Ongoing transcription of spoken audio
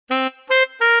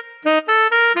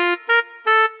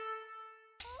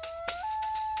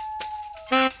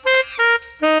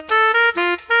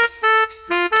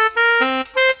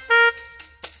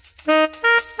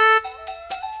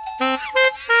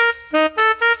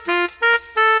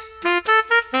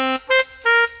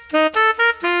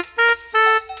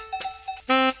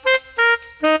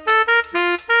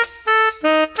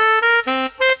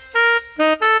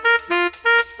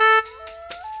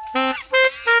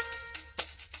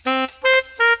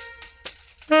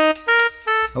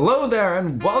Hello there,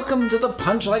 and welcome to the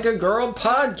Punch Like a Girl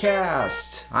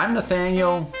podcast. I'm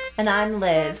Nathaniel. And I'm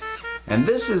Liz. And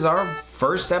this is our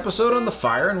first episode on the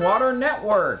Fire and Water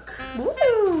Network.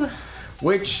 Woo!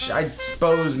 Which I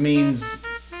suppose means,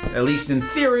 at least in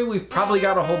theory, we've probably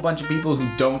got a whole bunch of people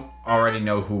who don't already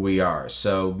know who we are.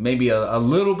 So maybe a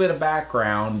little bit of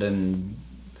background and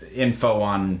info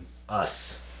on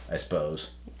us, I suppose.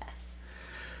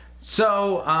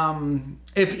 So,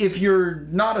 if you're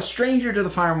not a stranger to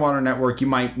the Fire and Water Network, you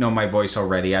might know my voice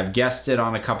already. I've guested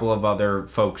on a couple of other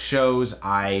folks' shows.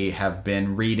 I have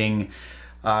been reading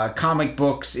comic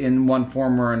books in one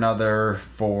form or another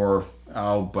for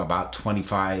about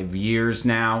 25 years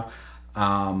now.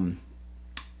 And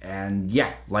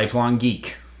yeah, lifelong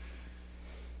geek.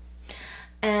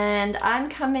 And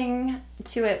I'm coming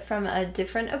to it from a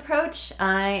different approach.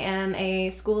 I am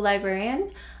a school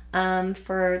librarian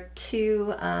for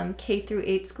two K through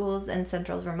 8 schools in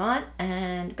central Vermont,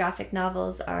 and graphic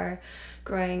novels are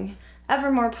growing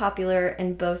ever more popular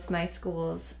in both my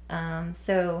schools.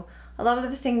 So a lot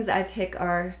of the things I pick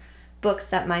are books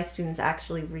that my students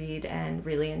actually read and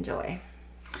really enjoy.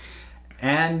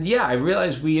 And yeah, I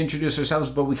realized we introduced ourselves,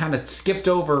 but we kind of skipped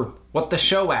over what the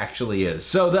show actually is.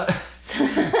 So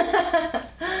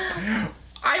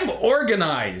I'm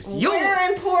organized.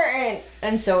 We're important,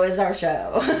 and so is our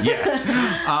show. Yes.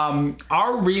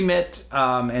 Our remit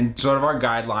and sort of our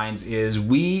guidelines is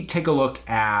we take a look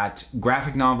at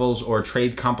graphic novels or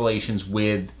trade compilations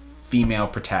with female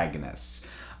protagonists.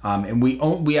 And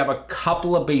we have a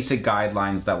couple of basic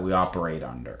guidelines that we operate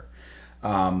under.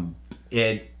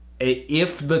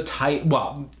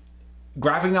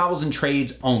 Graphic novels and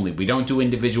trades only. We don't do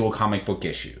individual comic book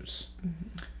issues.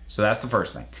 Mm-hmm. So that's the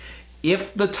first thing.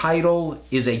 If the title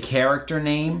is a character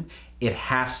name, it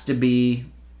has to be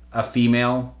a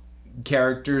female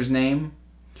character's name.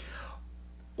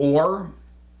 Or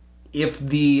if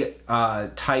the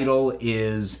title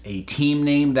is a team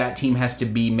name, that team has to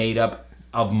be made up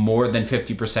of more than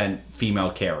 50% female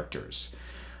characters.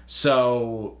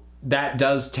 So that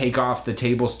does take off the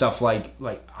table stuff like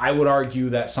I would argue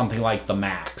that something like The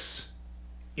Max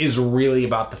is really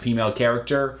about the female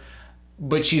character,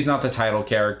 but she's not the title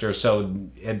character, so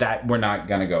that we're not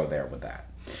going to go there with that.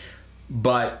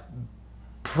 But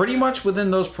pretty much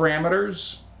within those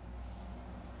parameters,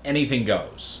 anything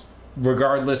goes,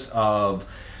 regardless of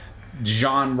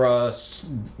genre,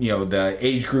 the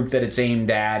age group that it's aimed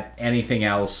at, anything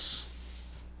else.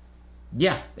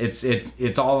 Yeah,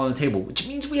 it's all on the table, which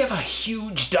means we have a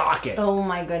huge docket. Oh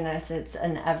my goodness, it's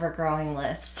an ever-growing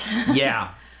list.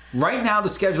 Yeah. Right now, the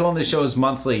schedule on this show is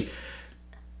monthly.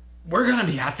 We're going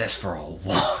to be at this for a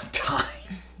long time.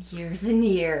 Years and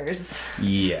years.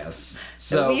 Yes.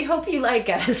 So we hope you like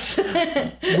us.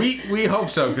 we hope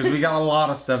so, because we got a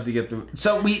lot of stuff to get through.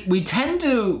 So we tend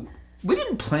to... We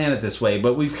didn't plan it this way,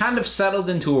 but we've kind of settled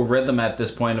into a rhythm at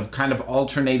this point of kind of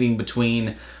alternating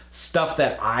between stuff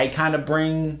that I kind of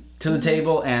bring to the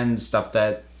table and stuff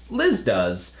that Liz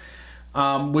does.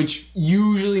 Which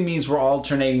usually means we're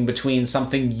alternating between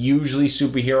something usually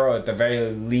superhero, at the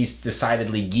very least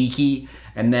decidedly geeky,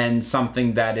 and then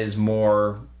something that is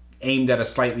more aimed at a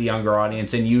slightly younger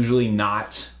audience and usually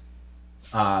not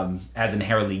as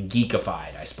inherently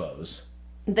geekified, I suppose.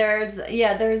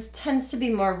 There's tends to be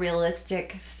more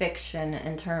realistic fiction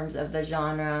in terms of the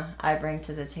genre I bring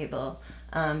to the table,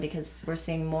 because we're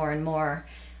seeing more and more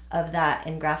of that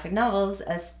in graphic novels,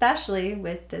 especially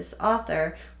with this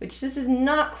author, which this is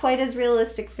not quite as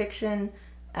realistic fiction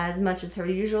as much as her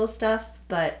usual stuff,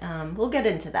 but we'll get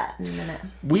into that in a minute.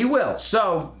 We will.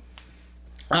 So,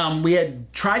 we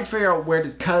had tried to figure out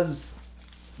because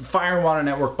Fire and Water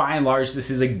Network, by and large, this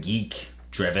is a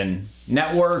geek-driven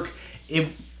network. It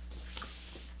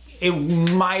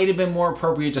might have been more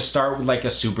appropriate to start with like a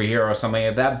superhero or something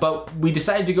like that, but we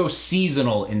decided to go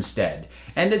seasonal instead.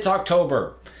 And it's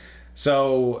October.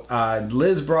 So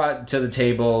Liz brought to the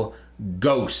table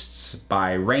Ghosts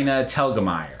by Raina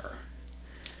Telgemeier.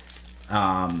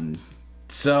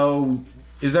 So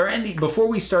is there any, before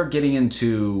we start getting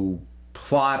into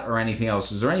plot or anything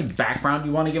else, is there any background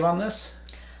you want to give on this?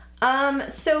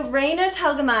 So Raina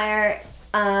Telgemeier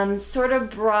sort of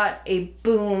brought a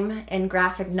boom in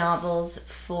graphic novels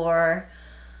for,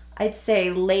 I'd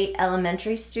say, late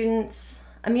elementary students.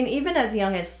 I mean, even as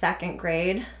young as second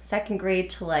grade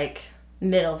to like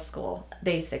middle school,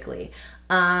 basically.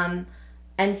 And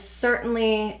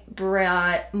certainly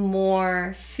brought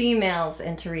more females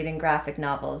into reading graphic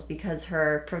novels because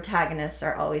her protagonists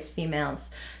are always females.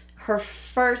 Her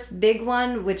first big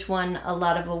one, which won a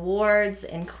lot of awards,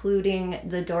 including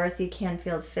the Dorothy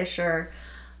Canfield Fisher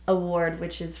Award,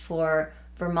 which is for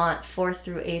Vermont 4th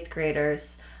through 8th graders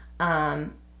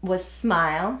was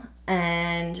Smile,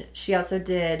 and she also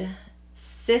did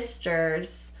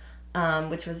Sisters,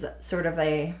 which was sort of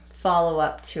a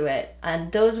follow-up to it,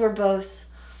 and those were both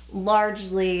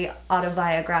largely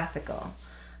autobiographical.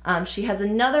 She has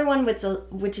another one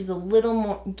which is a little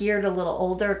more geared a little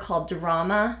older, called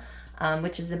Drama,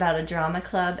 which is about a drama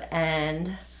club,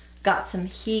 and got some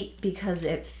heat because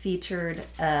it featured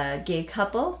a gay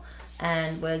couple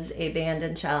and was a Banned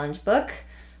and Challenged book,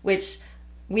 which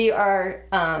we are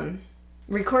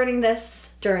recording this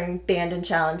during Banned and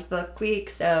Challenged Book Week,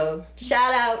 so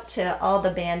shout out to all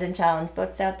the Banned and Challenged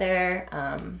books out there.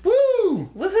 Woo!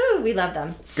 Woohoo! We love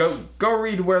them. Go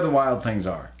read Where the Wild Things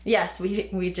Are. Yes,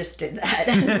 we just did that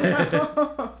as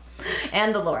well.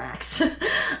 And the Lorax.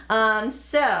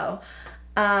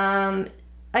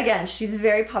 Again, she's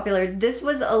very popular. This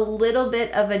was a little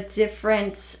bit of a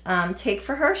different take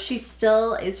for her. She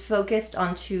still is focused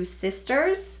on two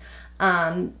sisters.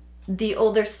 The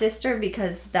older sister,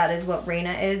 because that is what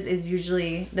Raina is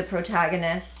usually the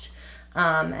protagonist,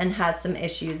 and has some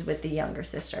issues with the younger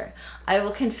sister. I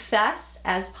will confess,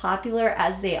 as popular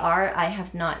as they are, I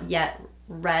have not yet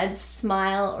read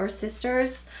Smile or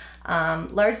Sisters,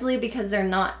 largely because they're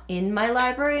not in my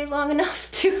library long enough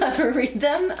to ever read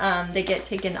them. They get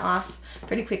taken off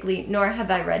pretty quickly, nor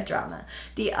have I read Drama.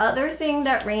 The other thing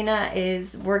that Raina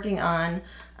is working on,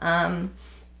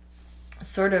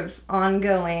 sort of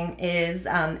ongoing, is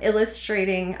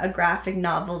illustrating a graphic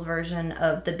novel version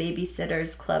of the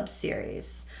Babysitters Club series.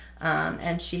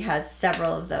 And she has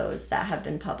several of those that have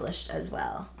been published as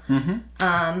well. Mm-hmm.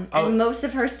 And most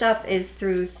of her stuff is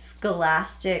through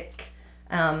Scholastic,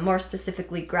 more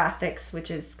specifically Graphics, which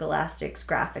is Scholastic's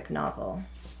graphic novel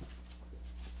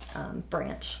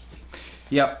branch.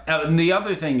 Yep. And the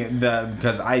other thing,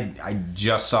 because I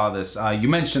just saw this, you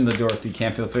mentioned the Dorothy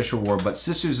Canfield Fisher Award, but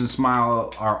Sisters and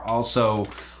Smile are also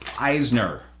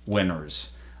Eisner winners.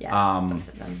 Yes, both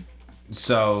of them.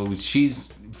 So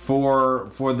she's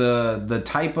for the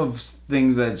type of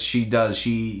things that she does,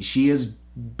 she has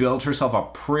built herself a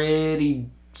pretty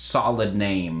solid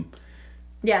name.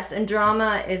 Yes, and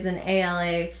Drama is an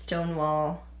ALA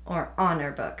Stonewall or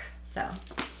honor book. So.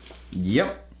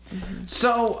 Yep. Mm-hmm.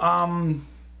 So,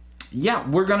 yeah,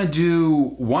 we're going to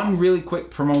do one really quick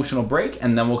promotional break,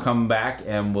 and then we'll come back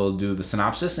and we'll do the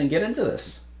synopsis and get into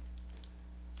this.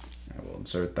 I will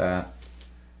insert that.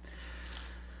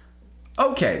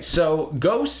 Okay, so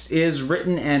Ghost is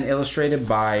written and illustrated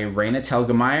by Raina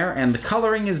Telgemeier, and the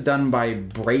coloring is done by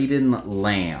Braden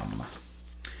Lamb.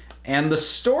 And the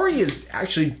story is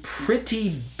actually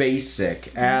pretty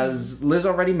basic. As Liz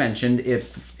already mentioned,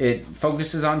 it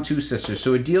focuses on two sisters.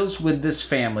 So it deals with this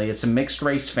family. It's a mixed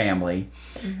race family.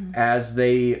 Mm-hmm. As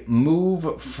they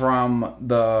move from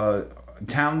the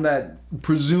town that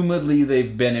presumably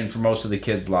they've been in for most of the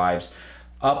kids' lives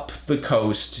up the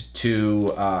coast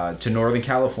to Northern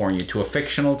California, to a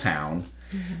fictional town.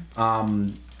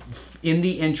 Mm-hmm. In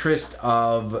the interest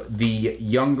of the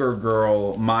younger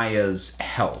girl Maya's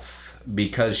health,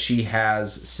 because she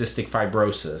has cystic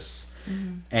fibrosis,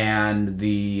 mm-hmm. and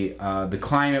the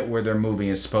climate where they're moving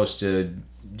is supposed to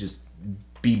just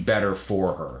be better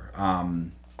for her.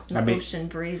 Ocean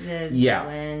breezes, the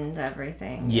wind,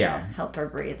 everything. Yeah, help her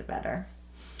breathe better.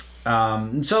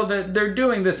 So they're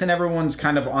doing this, and everyone's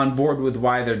kind of on board with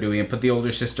why they're doing it. But the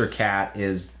older sister, Kat,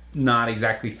 is not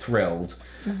exactly thrilled.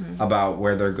 Mm-hmm. about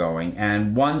where they're going.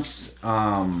 And once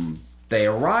they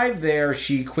arrive there,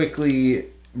 she quickly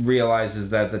realizes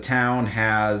that the town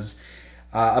has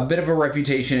a bit of a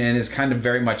reputation and is kind of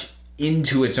very much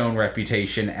into its own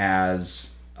reputation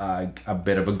as a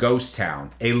bit of a ghost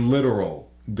town, a literal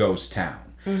ghost town.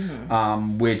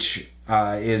 Mm-hmm. Which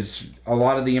is a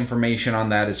lot of the information on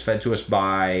that is fed to us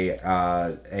by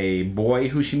a boy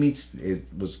who she meets. It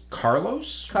was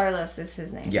Carlos? Carlos is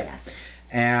his name, yes.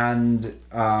 And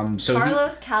so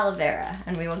Carlos Calavera,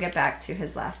 and we will get back to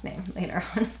his last name later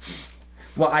on.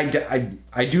 Well, I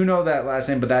do know that last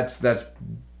name, but that's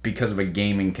because of a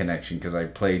gaming connection, because I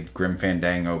played Grim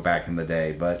Fandango back in the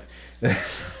day. But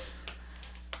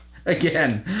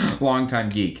again, longtime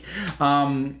geek.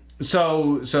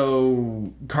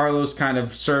 So Carlos kind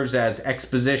of serves as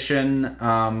exposition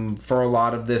for a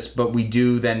lot of this, but we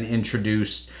do then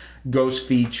introduce ghost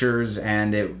features,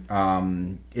 and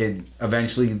it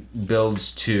eventually builds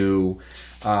to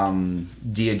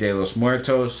Dia de los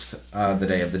Muertos, the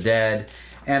Day of the Dead.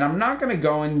 And I'm not going to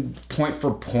go in point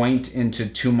for point into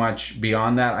too much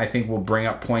beyond that. I think we'll bring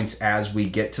up points as we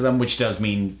get to them, which does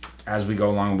mean as we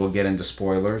go along we'll get into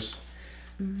spoilers,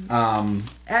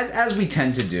 as we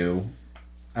tend to do.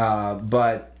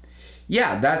 But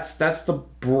yeah, that's the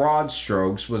broad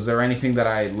strokes. Was there anything that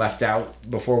I left out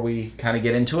before we kind of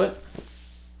get into it?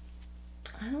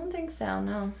 I don't think so,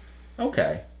 no.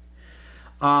 Okay.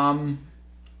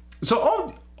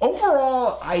 So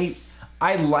overall, I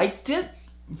liked it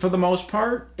for the most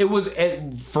part. It was,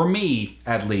 for me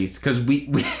at least, because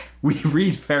we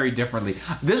read very differently.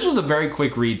 This was a very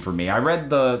quick read for me. I read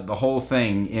the whole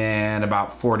thing in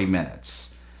about 40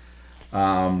 minutes.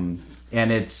 And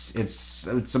it's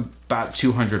about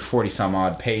 240 some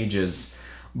odd pages,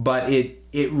 but it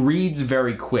reads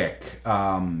very quick.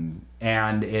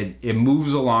 And it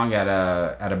moves along at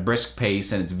a brisk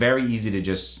pace, and it's very easy to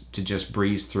just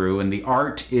breeze through. And the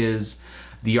art is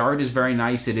very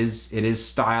nice. It is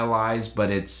stylized, but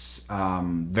it's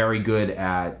very good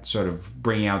at sort of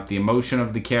bringing out the emotion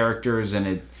of the characters. And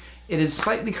it is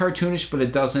slightly cartoonish, but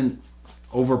it doesn't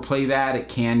overplay that. It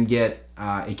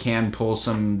can pull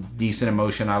some decent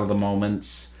emotion out of the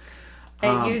moments.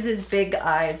 It uses big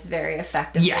eyes very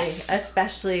effectively, yes.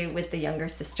 Especially with the younger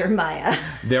sister, Maya.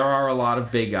 There are a lot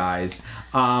of big eyes.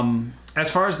 As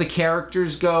far as the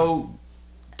characters go,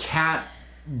 Kat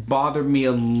bothered me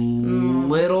a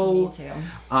little. Me too.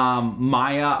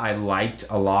 Maya, I liked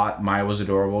a lot. Maya was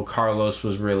adorable. Carlos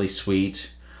was really sweet.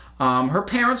 Her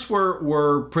parents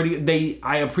were pretty.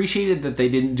 I appreciated that they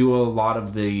didn't do a lot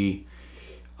of the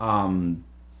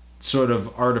sort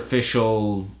of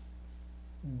artificial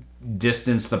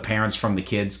distance the parents from the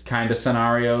kids kind of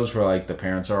scenarios where like the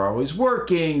parents are always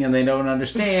working and they don't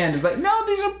understand. It's like, no,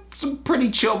 these are some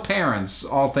pretty chill parents,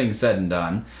 all things said and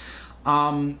done.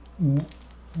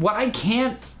 What I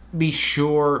can't be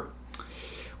sure,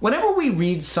 whenever we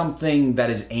read something that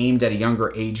is aimed at a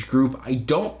younger age group, I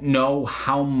don't know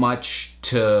how much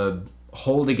to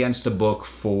hold against a book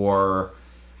for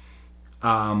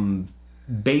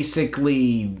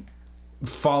basically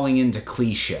falling into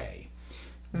cliche.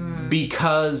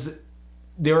 Because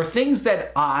there are things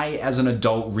that I, as an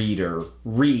adult reader,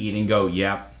 read and go,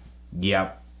 yep.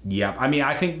 I mean,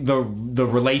 I think the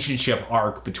relationship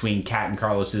arc between Kat and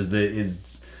Carlos is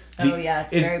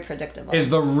very predictable. Is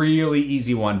the really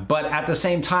easy one. But at the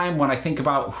same time, when I think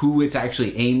about who it's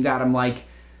actually aimed at, I'm like,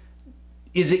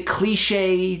 is it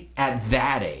cliche at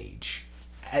that age?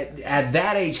 At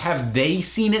that age, have they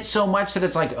seen it so much that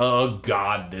it's like, oh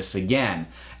God, this again?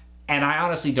 And I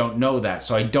honestly don't know that,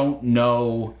 so I don't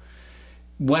know,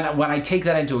 when I take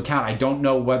that into account, I don't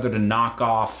know whether to knock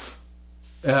off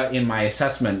in my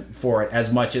assessment for it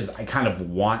as much as I kind of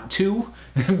want to,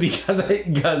 because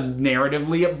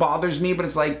narratively it bothers me, but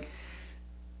it's like,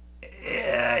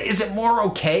 is it more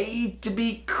okay to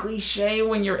be cliche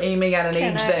when you're aiming at an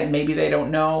age that maybe they don't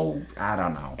know? I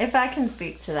don't know. If I can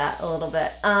speak to that a little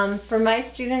bit. For my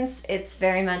students, it's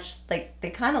very much like they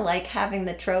kind of like having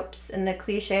the tropes and the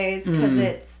cliches because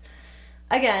it's,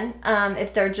 again,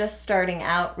 if they're just starting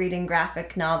out reading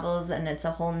graphic novels and it's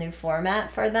a whole new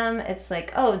format for them, it's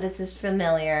like, oh, this is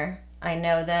familiar. I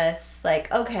know this.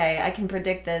 Like, okay, I can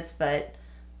predict this, but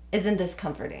isn't this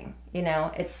comforting? You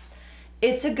know,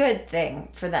 it's a good thing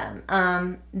for them.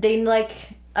 They like,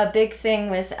 a big thing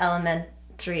with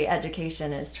elementary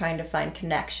education is trying to find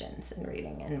connections in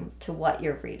reading and to what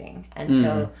you're reading. And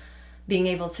so being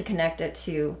able to connect it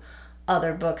to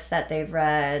other books that they've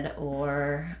read,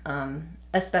 or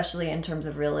especially in terms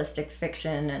of realistic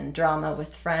fiction and drama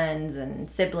with friends and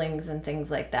siblings and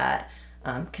things like that,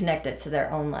 connect it to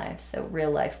their own lives. So real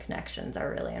life connections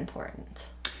are really important.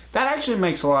 That actually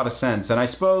makes a lot of sense. And I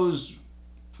suppose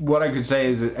what I could say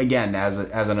is, again, as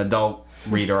an adult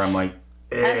reader, I'm like,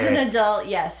 As an adult,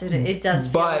 yes, it does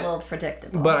feel a little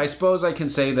predictable. But I suppose I can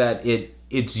say that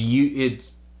it's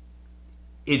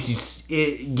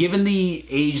given the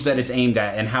age that it's aimed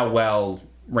at and how well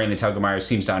Raina Telgemeier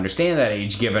seems to understand that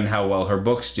age, given how well her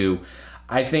books do,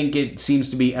 I think it seems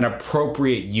to be an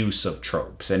appropriate use of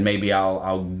tropes, and maybe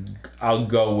I'll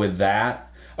go with that.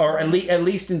 Or at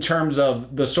least in terms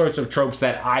of the sorts of tropes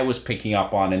that I was picking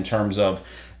up on, in terms of,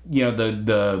 you know,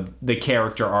 the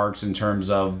character arcs, in terms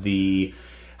of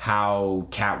how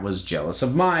Kat was jealous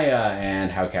of Maya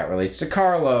and how Kat relates to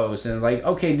Carlos, and like,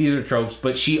 okay, these are tropes,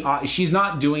 but she's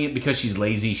not doing it because she's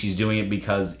lazy. She's doing it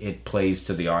because it plays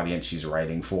to the audience she's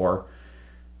writing for.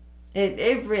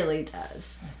 It really does.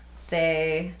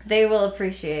 They will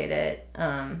appreciate it.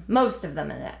 Most of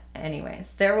them, anyways.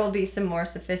 There will be some more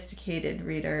sophisticated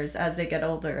readers as they get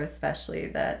older, especially,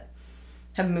 that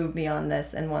have moved beyond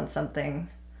this and want something,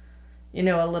 you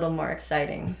know, a little more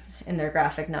exciting in their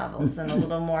graphic novels, and a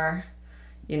little more,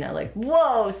 you know, like,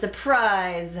 whoa,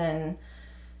 surprise. And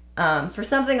for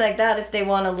something like that, if they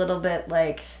want a little bit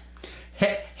like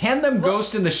Hand them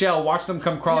Ghost in the Shell, watch them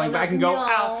come crawling back and go,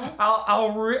 no.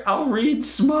 I'll read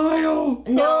Smile.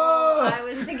 No, Ah. I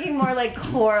was thinking more like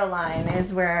Coraline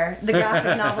is where, the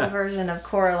graphic novel version of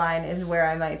Coraline is where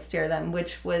I might steer them,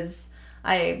 which was,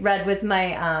 I read with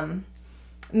my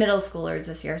middle schoolers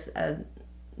this year.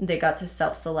 They got to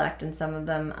self-select, and some of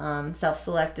them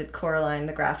self-selected Coraline,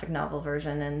 the graphic novel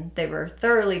version, and they were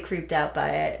thoroughly creeped out by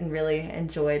it and really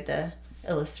enjoyed the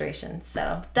illustrations.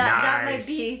 So that might Nice.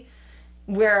 be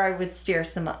where I would steer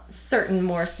some certain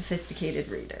more sophisticated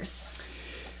readers.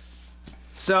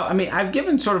 So, I mean, I've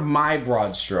given sort of my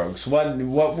broad strokes. What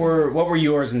were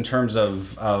yours in terms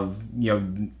of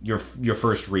your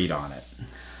first read on it?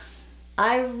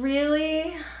 I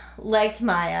really liked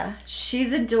Maya.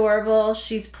 She's adorable.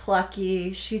 She's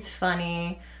plucky. She's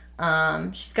funny.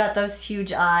 She's got those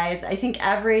huge eyes. I think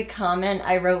every comment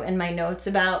I wrote in my notes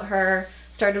about her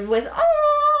started with "Oh."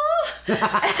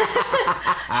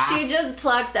 She just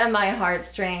plucks at my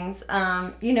heartstrings.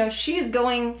 She's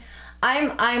going.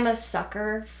 I'm a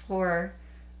sucker for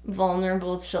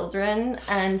vulnerable children,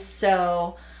 and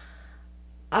so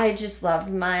I just loved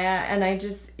Maya, and I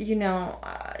just,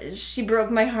 she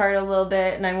broke my heart a little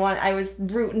bit, and I was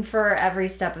rooting for her every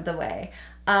step of the way.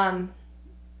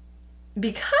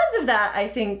 Because of that, I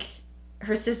think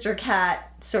her sister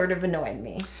Kat sort of annoyed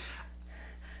me.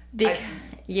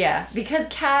 Because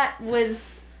Kat is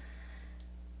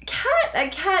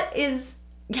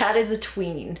a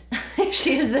tween.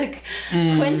 She is a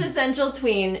quintessential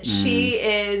tween. She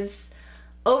is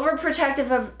overprotective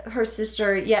of her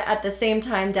sister, yet at the same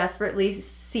time desperately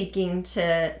seeking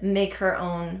to make her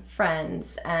own friends,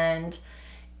 and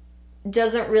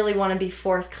doesn't really want to be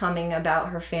forthcoming about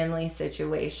her family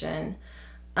situation.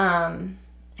 I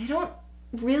don't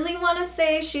really want to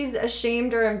say she's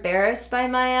ashamed or embarrassed by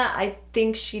Maya. I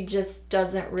think she just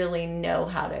doesn't really know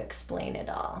how to explain it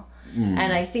all.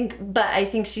 And I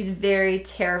think she's very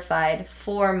terrified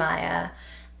for Maya,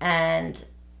 and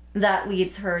that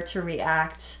leads her to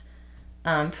react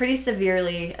pretty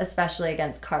severely, especially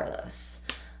against Carlos.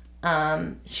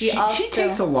 She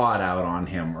takes a lot out on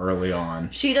him early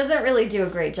on. She doesn't really do a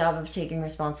great job of taking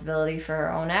responsibility for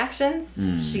her own actions.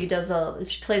 She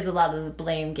plays a lot of the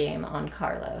blame game on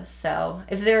Carlos. So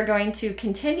if they're going to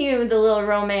continue the little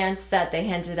romance that they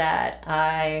hinted at,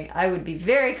 I would be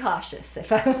very cautious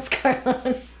if I was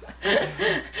Carlos.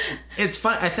 It's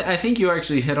fun. I think you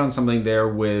actually hit on something there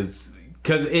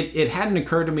because it hadn't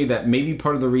occurred to me that maybe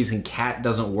part of the reason Kat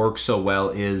doesn't work so well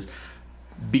is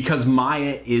because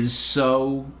Maya is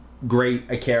so great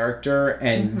a character,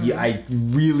 and I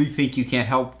really think you can't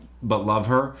help but love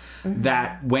her,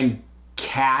 that when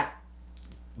Kat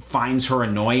finds her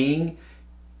annoying,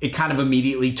 it kind of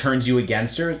immediately turns you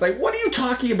against her. It's like, what are you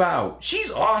talking about?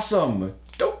 She's awesome.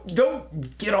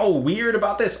 Don't get all weird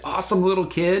about this awesome little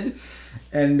kid.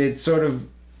 And it's sort of,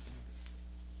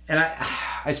 and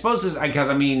I suppose it's because,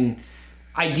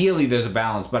 ideally there's a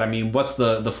balance, but what's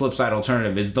the flip side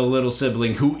alternative is the little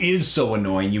sibling who is so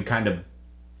annoying you kind of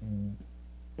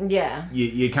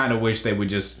you kind of wish they would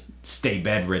just stay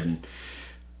bedridden.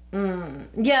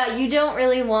 Yeah, you don't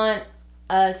really want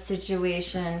a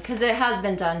situation, because it has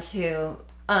been done too,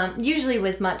 usually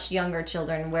with much younger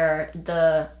children, where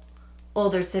the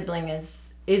older sibling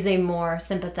is a more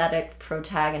sympathetic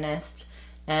protagonist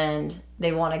and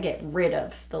they want to get rid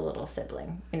of the little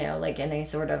sibling, like in a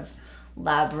sort of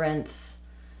Labyrinth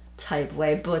type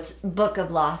way. Book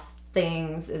of Lost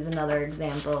Things is another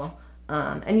example,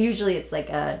 and usually it's like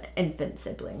an infant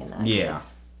sibling in that case.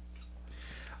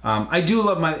 I do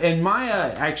love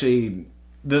Maya. Actually,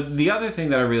 the other thing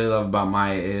that I really love about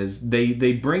Maya is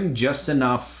they bring just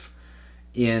enough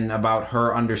in about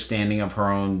her understanding of her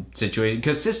own situation,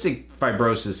 because cystic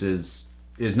fibrosis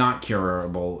is not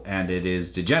curable and it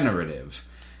is degenerative.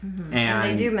 And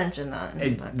they do mention that in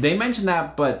the book. They mention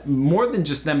that, but more than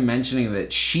just them mentioning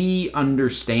that, she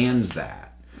understands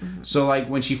that. So like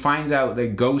when she finds out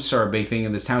that ghosts are a big thing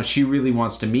in this town, she really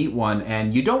wants to meet one,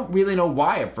 and you don't really know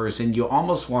why at first, and you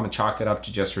almost want to chalk it up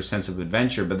to just her sense of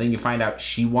adventure, but then you find out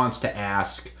she wants to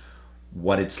ask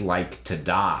what it's like to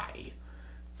die.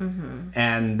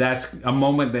 And that's a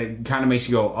moment that kind of makes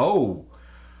you go, oh.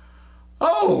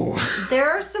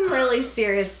 There are some really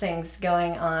serious things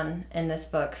going on in this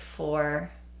book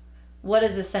for what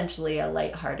is essentially a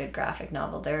lighthearted graphic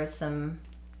novel. There's some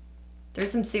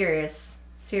serious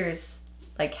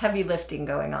like heavy lifting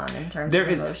going on in terms of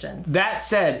emotions. That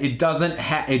said, it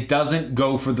doesn't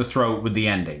go for the throat with the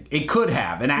ending. It could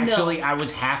have, and actually I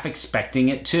was half expecting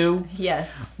it to. Yes.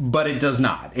 But it does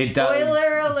not.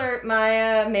 Spoiler alert,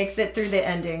 Maya makes it through the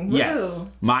ending. Woo. Yes.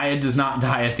 Maya does not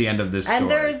die at the end of this story.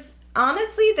 And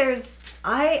there's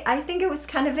I think it was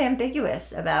kind of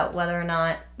ambiguous about whether or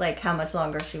not, like, how much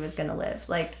longer she was going to live.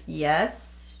 Like,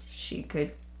 yes, she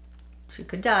could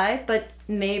die, but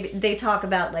maybe they talk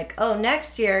about, like, oh,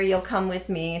 next year you'll come with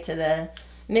me to the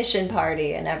mission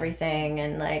party and everything,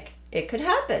 and, like, it could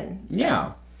happen. So.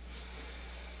 Yeah.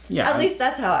 Yeah. At least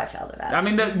that's how I felt about it. I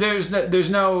mean, there's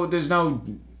no.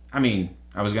 I mean,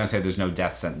 I was gonna say there's no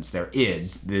death sentence. There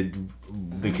is. The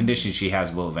condition she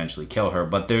has will eventually kill her,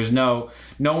 but there's no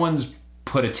one's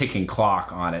put a ticking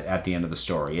clock on it at the end of the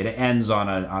story. It ends on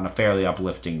a fairly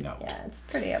uplifting note. Yeah, it's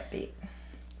pretty upbeat.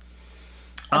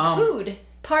 Food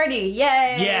party,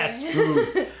 yay! Yes,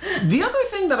 food. The other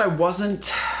thing that I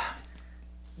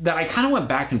kind of went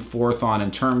back and forth on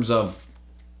in terms of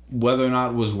whether or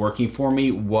not it was working for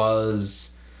me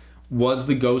was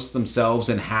the ghosts themselves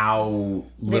and how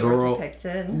literal. They were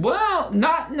depicted. Well,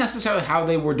 not necessarily how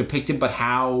they were depicted, but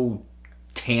how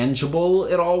tangible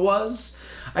it all was.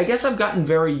 I guess I've gotten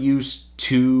very used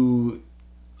to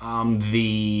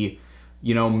the,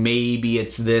 maybe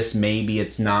it's this, maybe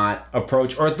it's not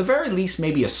approach, or at the very least,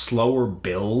 maybe a slower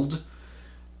build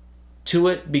to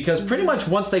it, because pretty much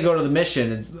once they go to the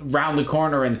mission, it's round the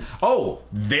corner and, oh,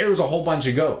 there's a whole bunch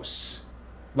of ghosts.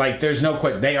 Like, there's no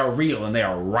quick, they are real and they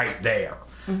are right there.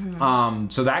 Mm-hmm.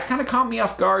 So that kind of caught me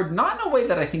off guard, not in a way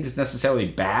that I think is necessarily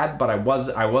bad, but I was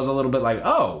a little bit like,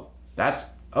 oh, that's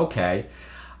okay.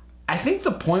 I think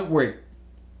the point where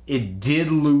it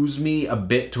did lose me a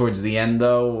bit towards the end,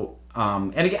 though,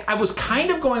 and again, I was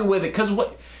kind of going with it, because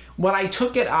when I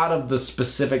took it out of the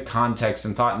specific context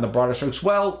and thought in the broader strokes,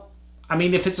 well, I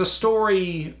mean, if it's a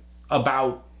story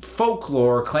about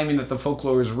folklore, claiming that the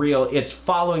folklore is real, it's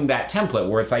following that template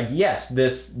where it's like, yes,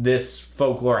 this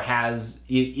folklore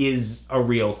is a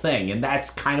real thing, and that's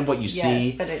kind of what you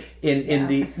see in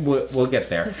the. We'll get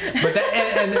there, but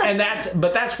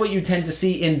that's what you tend to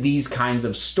see in these kinds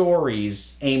of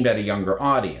stories aimed at a younger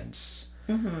audience.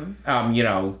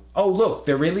 Mm-hmm. Oh, look,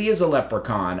 there really is a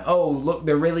leprechaun. Oh, look,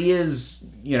 there really is,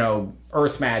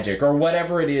 earth magic, or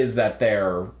whatever it is that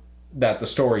the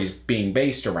story's being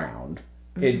based around.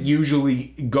 Mm-hmm. It usually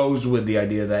goes with the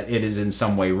idea that it is in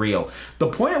some way real. The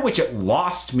point at which it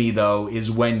lost me, though,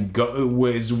 is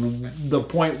was the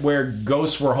point where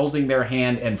ghosts were holding their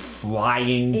hand and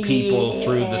flying people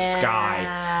through the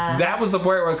sky. That was the point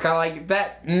where I was kind of like,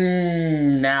 that.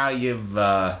 Now you've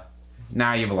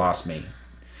lost me.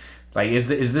 Like, is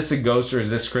this a ghost or is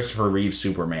this Christopher Reeve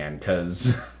Superman?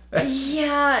 Because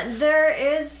yeah, there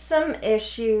is some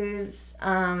issues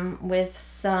with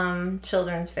some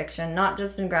children's fiction, not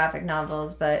just in graphic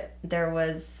novels, but there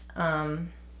was a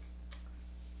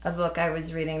book I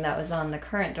was reading that was on the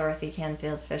current Dorothy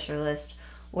Canfield Fisher list,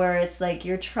 where it's like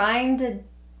you're trying to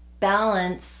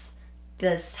balance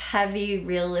this heavy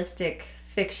realistic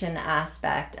fiction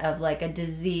aspect of like a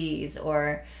disease,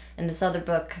 or in this other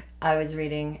book I was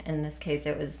reading, in this case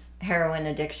it was heroin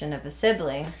addiction of a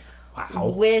sibling. Wow.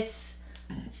 With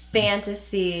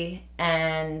fantasy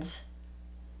and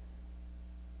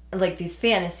like these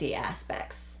fantasy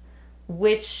aspects,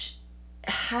 which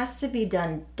has to be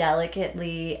done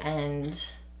delicately and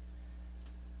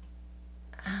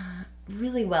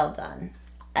really well done.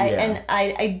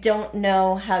 I don't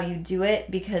know how you do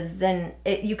it, because then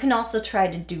you can also try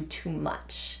to do too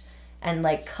much and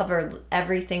like cover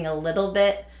everything a little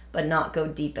bit but not go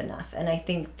deep enough, and I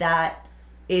think that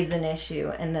is an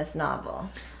issue in this novel.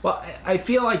 Well, I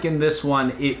feel like in this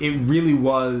one it really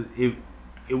was it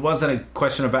wasn't a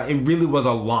question about, it really was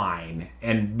a line,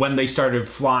 and when they started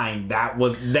flying, that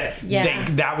was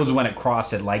when it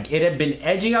crossed it. Like, it had been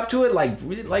edging up to it, like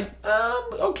really, like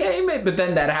okay, maybe, but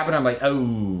then that happened. I'm like,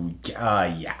 oh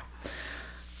yeah.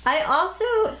 I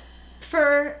also,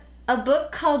 for a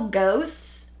book called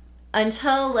Ghosts,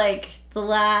 until like the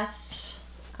last,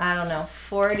 I don't know,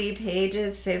 40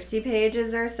 pages, 50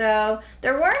 pages or so,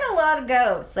 there weren't a lot of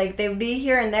ghosts. Like, they'd be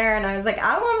here and there, and I was like,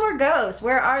 I want more ghosts.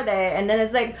 Where are they? And then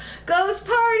it's like, ghost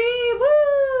party,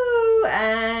 woo!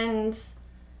 And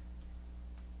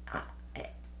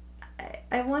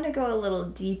I want to go a little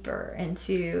deeper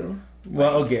into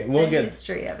the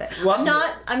history of it. Well,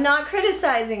 I'm not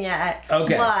criticizing yet.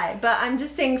 Okay. Why? But I'm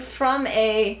just saying, from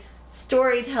a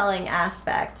storytelling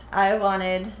aspect, I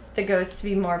wanted the ghosts to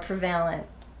be more prevalent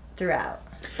throughout.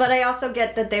 But I also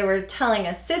get that they were telling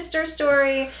a sister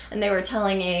story, and they were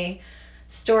telling a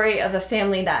story of a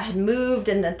family that had moved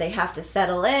and that they have to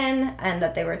settle in, and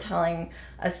that they were telling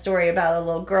a story about a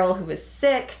little girl who was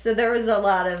sick. So there was a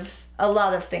lot of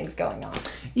things going on.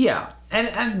 Yeah.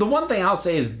 And the one thing I'll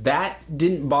say is that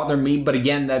didn't bother me, but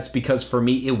again, that's because for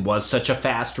me it was such a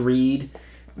fast read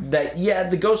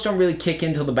that the ghosts don't really kick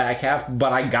into the back half,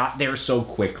 but I got there so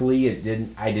quickly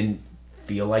I didn't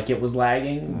feel like it was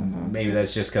lagging. Maybe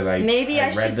that's just because I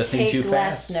read the thing too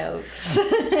fast. Notes.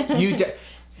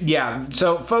 Yeah,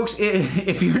 so folks,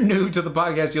 if you're new to the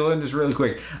podcast, you'll learn this really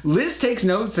quick. Liz takes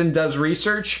notes and does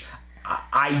research.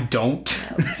 I don't.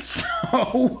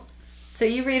 So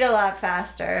you read a lot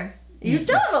faster. You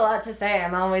still have a lot to say.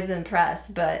 I'm always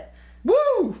impressed, but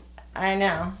woo! I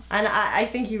know. And I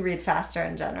think you read faster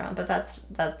in general, but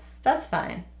that's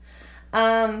fine.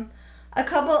 A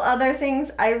couple other things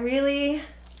I really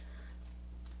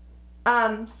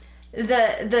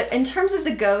the in terms of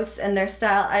the ghosts and their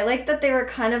style, I like that they were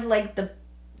kind of like the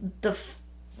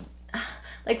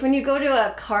like when you go to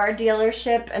a car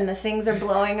dealership and the things are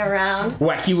blowing around.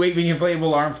 Wacky waving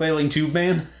inflatable arm flailing tube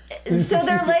man. So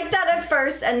they're like that at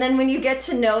first, and then when you get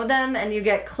to know them and you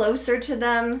get closer to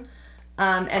them,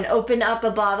 and open up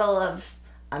a bottle of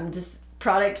just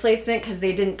product placement because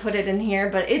they didn't put it in here,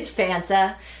 but it's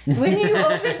Fanta. When you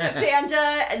open the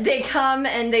Fanta, they come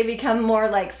and they become more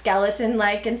like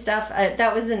skeleton-like and stuff.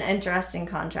 That was an interesting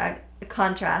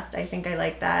contrast. I think I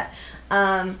like that.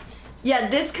 Yeah,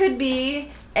 this could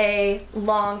be a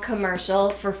long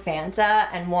commercial for Fanta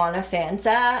and Wanna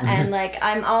Fanta, and like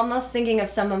I'm almost thinking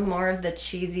of more of the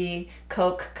cheesy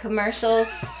Coke commercials.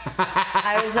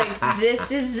 I was like,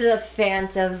 this is the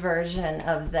Fanta version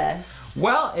of this.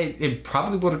 Well, it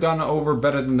probably would have gone over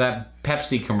better than that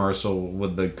Pepsi commercial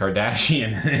with the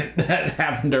Kardashian in it that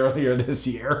happened earlier this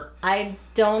year. I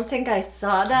don't think I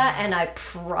saw that, and I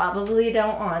probably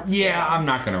don't want to. Yeah, I'm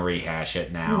not going to rehash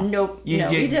it now. Nope.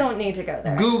 We don't need to go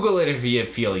there. Google it if you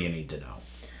feel you need to know.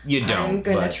 You don't. I'm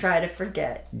going to try to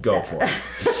forget. Go for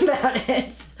it. About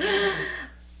it.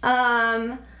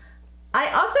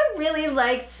 I also really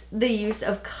liked the use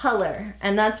of color,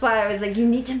 and that's why I was like, you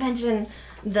need to mention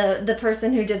the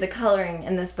person who did the coloring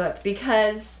in this book,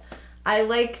 because I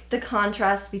like the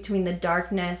contrast between the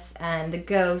darkness and the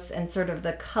ghosts and sort of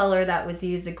the color that was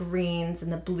used, the greens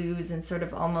and the blues and sort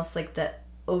of almost like the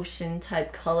ocean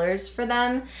type colors for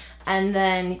them. And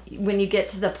then when you get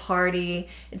to the party,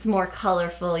 it's more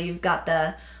colorful. You've got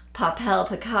the papel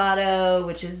picado,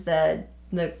 which is the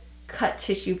cut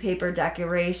tissue paper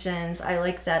decorations. I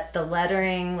like that the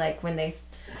lettering, like when they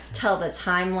tell the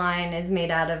timeline, is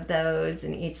made out of those,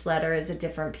 and each letter is a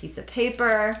different piece of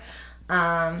paper.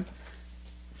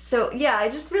 So yeah, I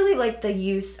just really like the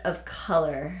use of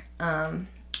color in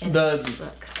this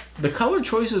book. The color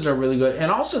choices are really good,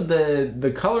 and also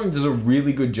the coloring does a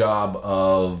really good job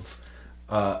of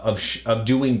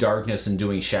doing darkness and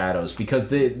doing shadows, because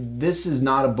this is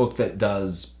not a book that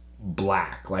does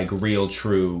black, like real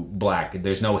true black.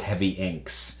 There's no heavy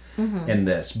inks in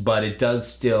this, but it does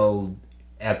still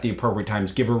at the appropriate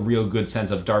times give a real good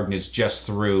sense of darkness just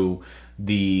through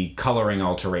the coloring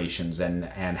alterations and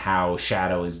how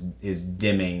shadow is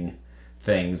dimming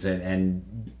things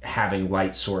and having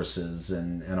light sources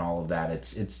and all of that.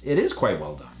 It is quite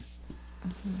well done.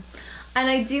 And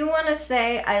I do want to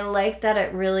say I like that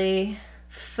it really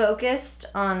focused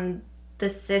on the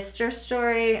sister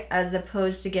story as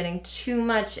opposed to getting too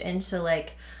much into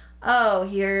like, oh,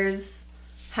 here's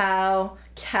how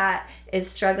Kat is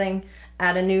struggling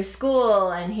at a new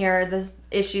school, and here are the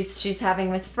issues she's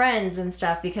having with friends and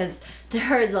stuff, because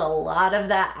there is a lot of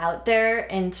that out there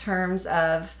in terms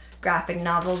of graphic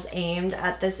novels aimed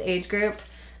at this age group,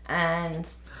 and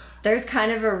there's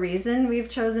kind of a reason we've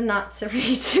chosen not to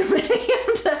read too many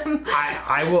of them.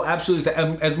 I will absolutely say,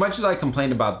 as much as I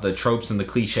complained about the tropes and the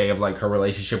cliche of like her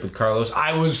relationship with Carlos,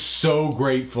 I was so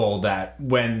grateful that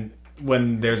when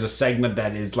there's a segment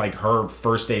that is like her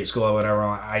first day at school or whatever,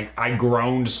 I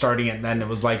groaned starting it, and then it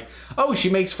was like, oh, she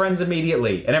makes friends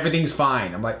immediately and everything's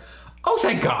fine. I'm like, oh,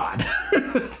 thank God.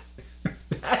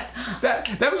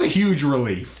 that was a huge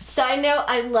relief. Side note,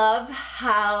 I love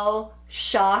how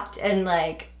shocked and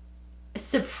like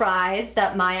surprised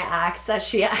that Maya acts that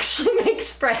she actually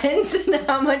makes friends, and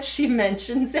how much she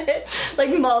mentions it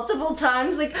like multiple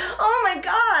times, like, oh my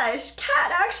gosh,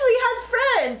 Kat actually has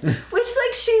friends, which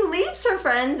like she leaves her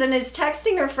friends and is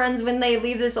texting her friends when they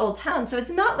leave this old town, so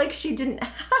it's not like she didn't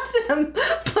have them,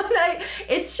 but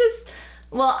it's just,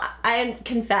 well, I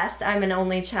confess I'm an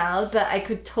only child, but I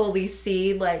could totally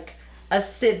see like a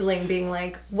sibling being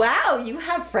like, wow, you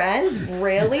have friends?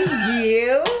 Really?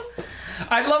 You?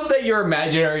 I love that your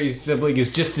imaginary sibling is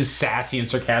just as sassy and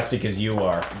sarcastic as you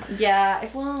are. Yeah,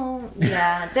 well,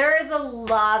 yeah. There is a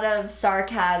lot of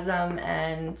sarcasm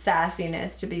and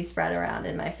sassiness to be spread around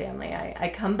in my family.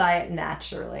 I come by it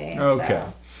naturally. Okay.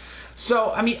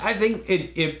 So I mean, I think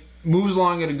it moves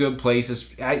along at a good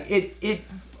place. It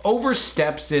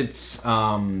oversteps its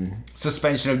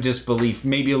suspension of disbelief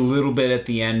maybe a little bit at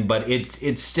the end, but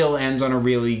it still ends on a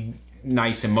really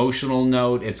nice emotional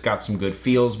note. It's got some good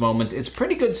feels moments. It's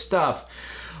pretty good stuff.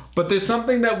 But there's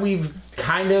something that we've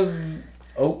kind of...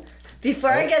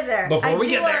 Before I get there, I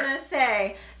do want to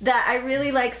say that I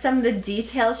really like some of the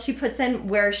details she puts in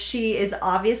where she is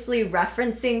obviously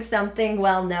referencing something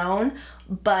well known,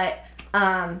 but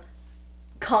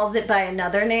calls it by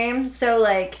another name. So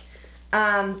like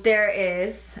there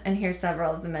is, and here's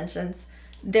several of the mentions,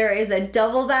 there is a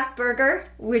double back burger,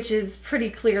 which is pretty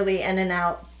clearly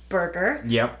In-N-Out burger.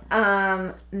 Yep.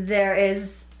 There is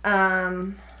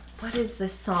what is the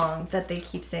song that they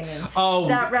keep singing? Oh,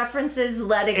 that references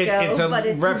 "Let It Go." It's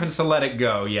a reference to "Let It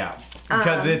Go," yeah,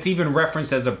 because it's even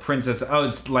referenced as a princess. Oh,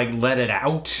 it's like "Let It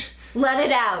Out." Let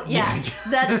It Out, yes.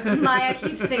 That's Maya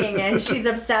keeps singing it, and she's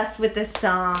obsessed with this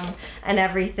song and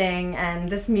everything and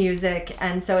this music,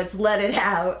 and so it's Let It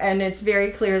Out, and it's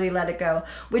very clearly Let It Go,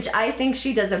 which I think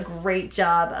she does a great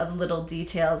job of little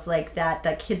details like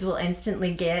that kids will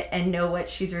instantly get and know what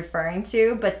she's referring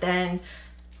to, but then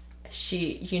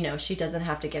she doesn't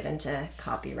have to get into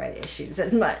copyright issues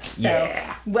as much. So,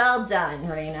 yeah. Well done,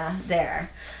 Raina, there.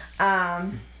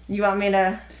 You want me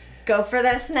to go for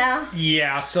this now?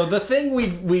 Yeah, so the thing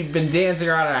we've been dancing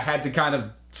around, and I had to kind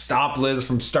of stop Liz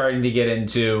from starting to get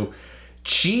into,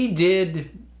 she did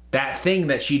that thing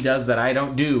that she does that I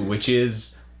don't do, which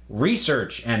is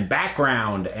research and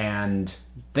background and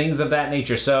things of that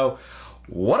nature. So,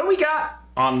 what do we got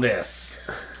on this?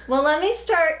 Well, let me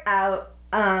start out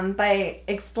by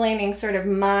explaining sort of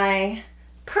my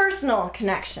personal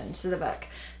connection to the book.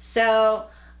 So,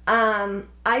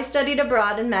 I studied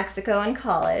abroad in Mexico in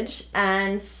college,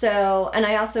 and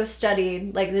I also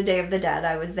studied like the Day of the Dead.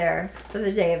 I was there for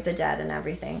the Day of the Dead and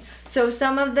everything. So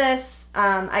some of this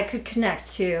I could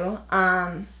connect to,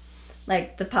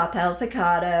 like the papel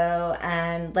picado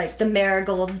and like the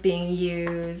marigolds being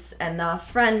used and the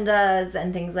ofrendas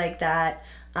and things like that.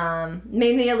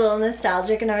 Made me a little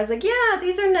nostalgic, and I was like, yeah,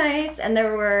 these are nice. And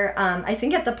there were, I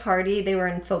think at the party, they were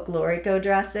in folklorico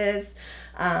dresses,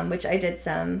 which I did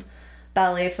some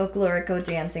ballet folklorico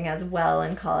dancing as well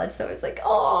in college. So I was like,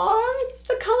 oh, it's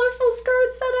the colorful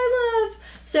skirts that I love.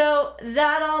 So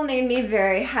that all made me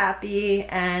very happy,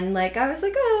 and like, I was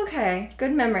like, oh, okay,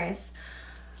 good memories.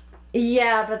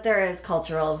 Yeah, but there is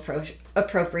cultural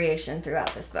appropriation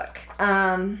throughout this book.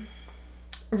 Raina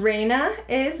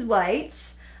is white.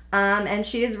 And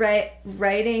she is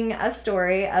writing a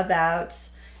story about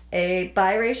a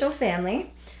biracial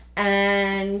family.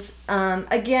 And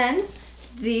again,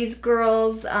 these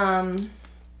girls are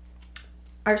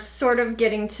sort of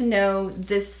getting to know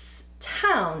this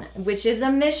town, which is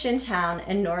a mission town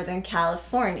in Northern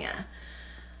California.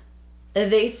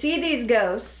 They see these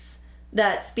ghosts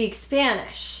that speak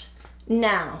Spanish.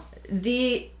 Now,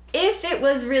 if it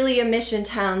was really a mission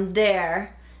town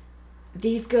there,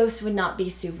 these ghosts would not be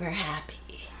super happy.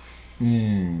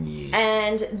 Yeah.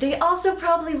 And they also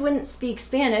probably wouldn't speak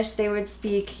Spanish. They would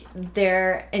speak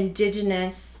their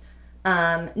indigenous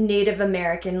Native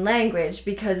American language,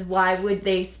 because why would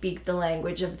they speak the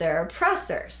language of their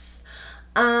oppressors?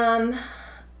 Some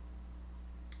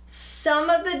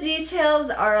of the details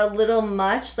are a little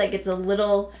much, like it's a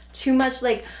little too much.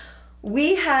 Like,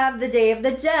 we have the Day of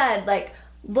the Dead. Like,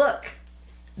 look,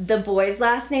 the boy's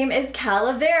last name is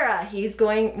Calavera.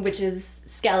 Which is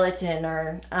skeleton,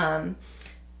 or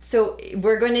so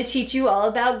we're going to teach you all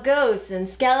about ghosts and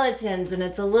skeletons, and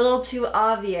it's a little too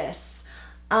obvious.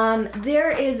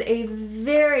 There is a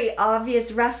very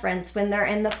obvious reference when they're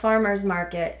in the farmer's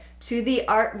market to the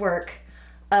artwork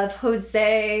of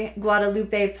Jose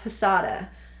Guadalupe Posada.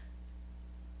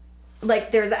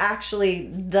 Like, there's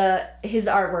actually his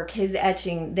artwork, his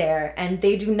etching there, and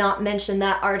they do not mention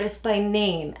that artist by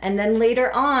name. And then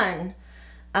later on,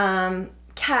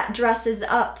 Kat dresses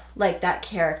up like that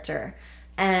character,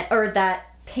 or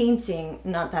that etching,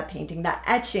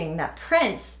 that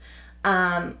print,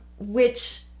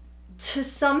 which to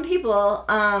some people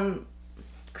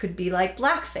could be like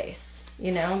blackface.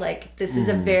 Like, this is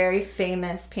a very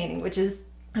famous painting, which is,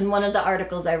 and one of the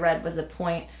articles I read was a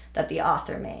point that the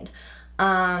author made.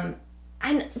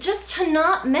 And just to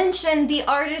not mention the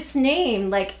artist's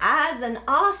name, like, as an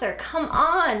author, come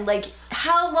on, like,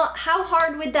 how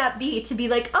hard would that be to be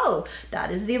like, oh,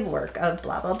 that is the work of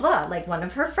blah, blah, blah. Like, one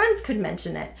of her friends could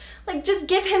mention it. Like, just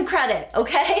give him credit,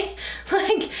 okay?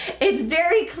 Like, it's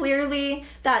very clearly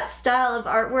that style of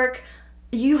artwork.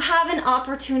 You have an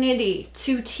opportunity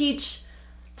to teach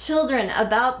children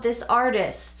about this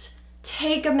artist.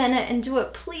 Take a minute and do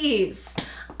it, please.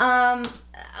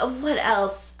 What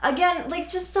else? Again,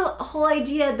 like, just the whole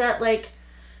idea that, like,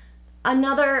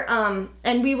 another,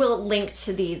 and we will link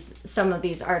to some of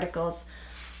these articles.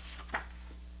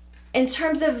 in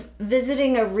terms of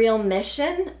visiting a real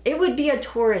mission, it would be a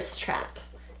tourist trap.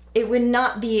 It would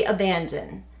not be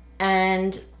abandoned.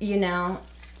 And, you know,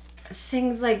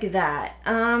 things like that.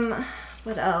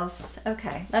 What else?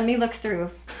 Okay, let me look through.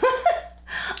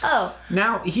 Oh.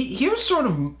 Now, here's sort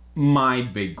of my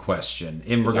big question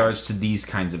in regards to these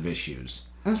kinds of issues.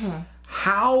 Mm-hmm.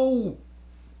 How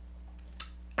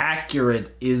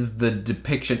accurate is the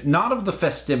depiction, not of the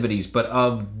festivities, but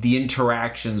of the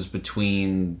interactions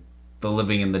between the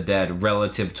living and the dead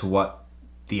relative to what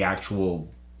the actual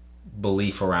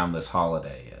belief around this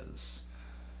holiday is?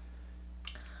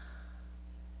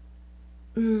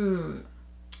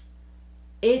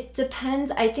 It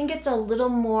depends. I think it's a little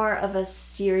more of a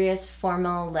serious,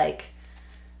 formal, like,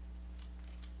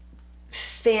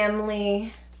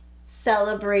 family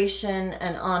celebration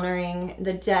and honoring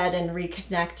the dead and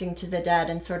reconnecting to the dead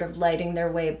and sort of lighting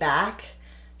their way back.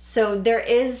 So there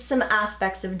is some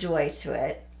aspects of joy to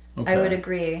it. Okay. I would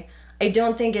agree. I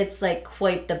don't think it's like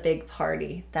quite the big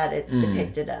party that it's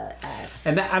depicted as.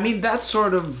 And that, I mean, that's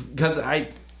sort of, because I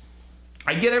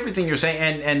get everything you're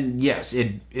saying, and yes,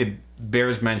 it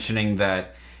bears mentioning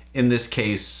that in this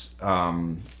case,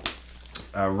 Raina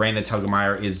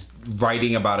Telgemeier is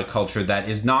writing about a culture that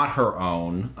is not her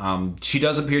own. She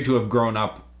does appear to have grown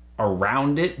up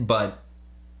around it, but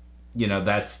you know,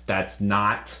 that's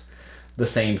not the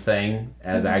same thing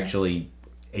as actually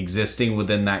existing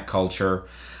within that culture.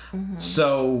 Mm-hmm.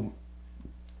 So,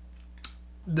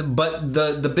 but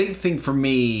the big thing for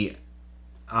me,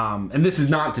 and this is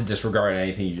not to disregard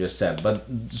anything you just said, but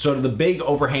sort of the big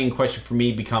overhanging question for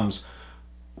me becomes,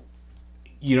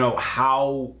 you know,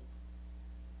 how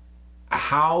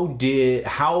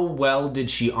well did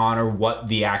she honor what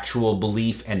the actual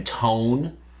belief and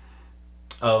tone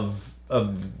of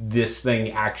this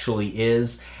thing actually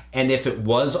is? And if it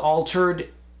was altered,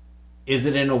 is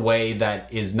it in a way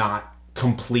that is not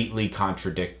completely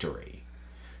contradictory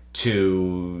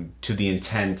to the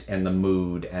intent and the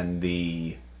mood and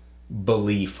the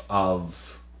belief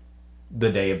of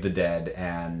the Day of the Dead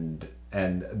and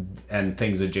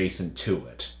things adjacent to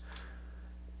it?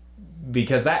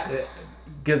 Because that,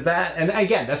 and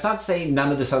again, that's not saying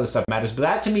none of this other stuff matters, but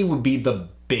that to me would be the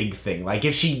big thing. Like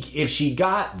if she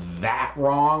got that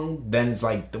wrong, then it's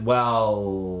like,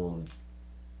 well,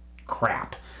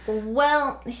 crap.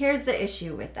 Well, here's the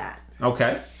issue with that.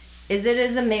 Okay. It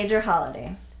is a major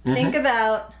holiday. Mm-hmm. Think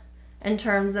about in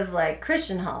terms of like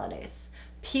Christian holidays.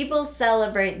 People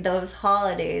celebrate those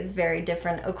holidays very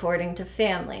different according to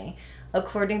family,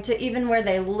 according to even where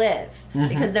they live,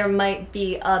 because there might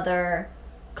be other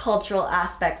cultural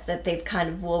aspects that they've kind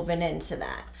of woven into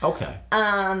that. Okay.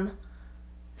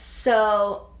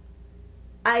 So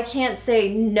I can't say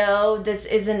no, this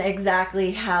isn't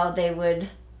exactly how they would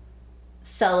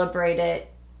celebrate it.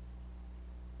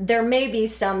 There may be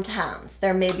some towns,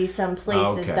 there may be some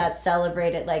places that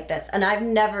celebrate it like this. And I've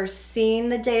never seen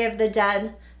the Day of the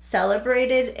Dead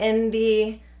celebrated in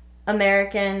the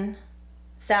American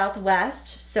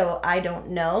Southwest, so I don't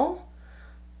know.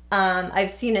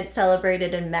 I've seen it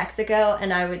celebrated in Mexico,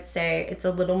 and I would say it's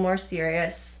a little more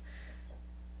serious.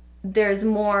 There's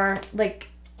more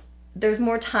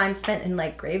time spent in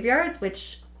like graveyards,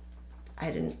 which I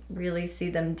didn't really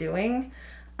see them doing.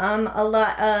 A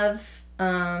lot of,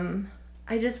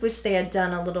 I just wish they had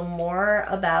done a little more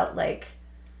about like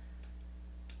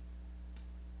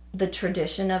the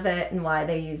tradition of it and why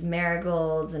they use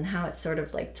marigolds and how it's sort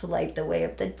of like to light the way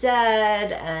of the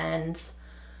dead. And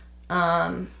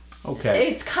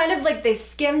it's kind of like they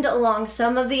skimmed along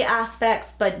some of the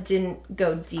aspects but didn't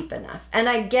go deep enough. And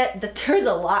I get that there's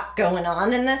a lot going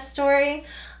on in this story.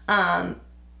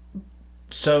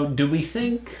 So do we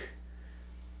think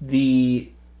the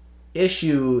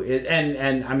issue is,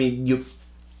 and I mean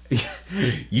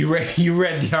you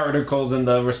read the articles and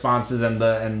the responses and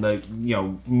the you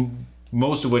know,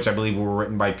 most of which I believe were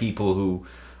written by people who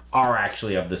are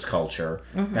actually of this culture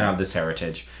and of this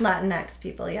heritage. Latinx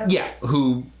people, yeah. Yeah,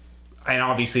 who, and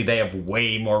obviously they have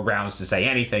way more grounds to say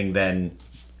anything than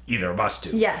either of us do.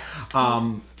 Yes.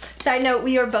 Side note,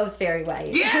 we are both very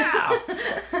white.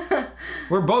 Yeah!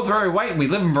 We're both very white and we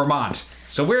live in Vermont.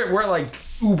 So we're like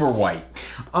uber white.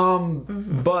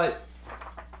 But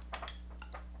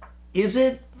is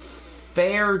it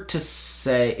fair to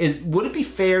say, would it be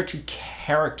fair to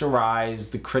characterize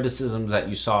the criticisms that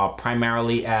you saw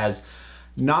primarily as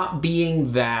not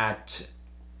being that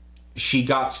she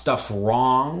got stuff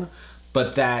wrong,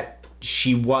 but that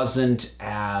she wasn't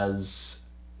as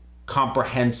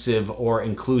comprehensive or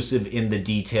inclusive in the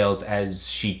details as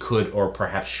she could or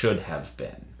perhaps should have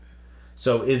been?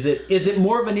 So is it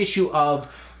more of an issue of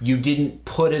you didn't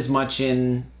put as much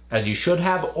in as you should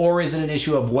have, or is it an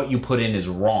issue of what you put in is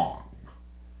wrong?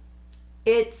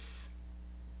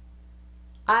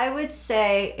 I would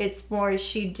say it's more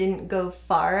she didn't go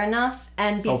far enough,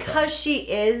 and because she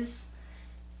is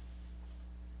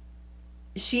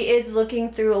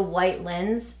looking through a white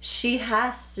lens, she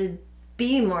has to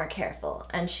be more careful,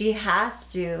 and she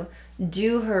has to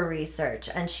do her research,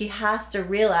 and she has to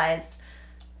realize,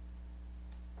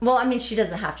 well, I mean, she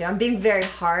doesn't have to. I'm being very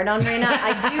hard on Raina.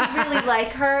 I do really like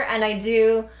her, and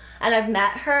I've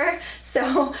met her.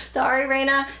 So sorry,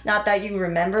 Raina. Not that you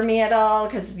remember me at all,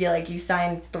 because you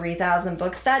signed 3,000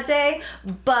 books that day.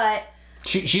 But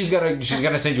she's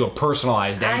gonna send you a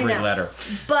personalized angry letter.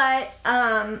 But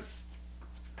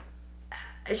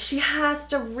she has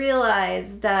to realize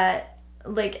that,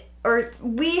 or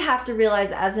we have to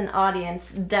realize as an audience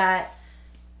that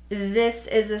this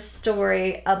is a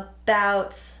story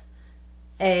about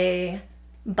a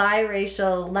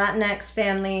biracial Latinx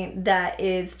family that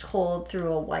is told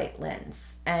through a white lens,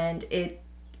 and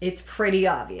it's pretty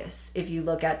obvious if you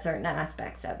look at certain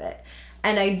aspects of it.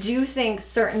 And I do think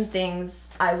certain things,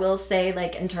 I will say,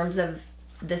 in terms of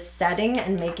the setting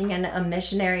and making it a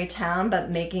missionary town, but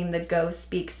making the ghosts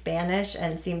speak Spanish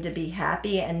and seem to be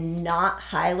happy and not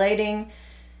highlighting.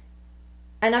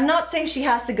 And I'm not saying she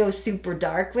has to go super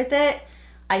dark with it.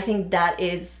 I think that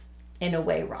is in a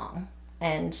way wrong,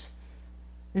 and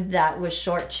that was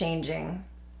shortchanging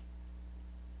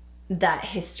that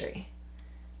history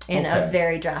in a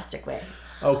very drastic way.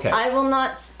 Okay.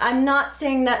 I'm not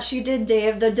saying that she did Day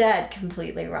of the Dead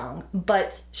completely wrong,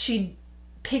 but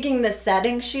picking the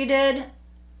setting she did,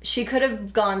 she could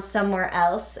have gone somewhere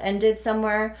else and did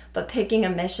somewhere, but picking a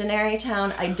missionary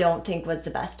town, I don't think was the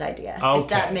best idea. Okay. If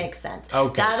that makes sense.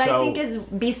 Okay. That, I think, is,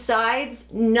 besides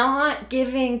not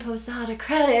giving Posada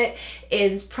credit,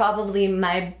 is probably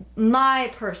my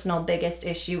personal biggest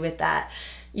issue with that.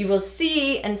 You will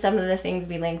see in some of the things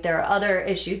we link, there are other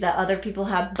issues that other people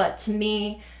have, but to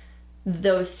me,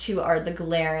 those two are the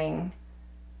glaring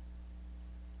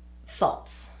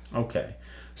faults. Okay.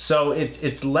 So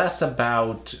it's less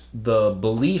about the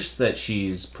beliefs that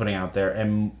she's putting out there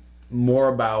and more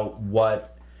about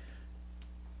what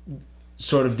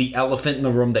sort of the elephant in the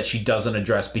room that she doesn't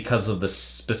address because of the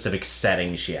specific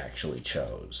setting she actually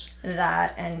chose.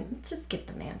 That, and just give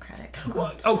the man credit. Come on.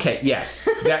 Well, okay, yes.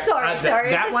 That, sorry.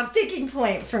 that it's one, a sticking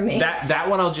point for me. That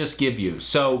one I'll just give you.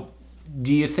 So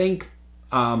do you think,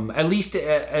 at least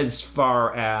as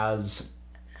far as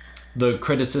the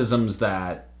criticisms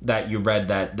that you read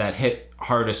that hit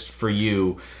hardest for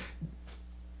you,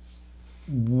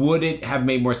 would it have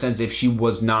made more sense if she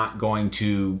was not going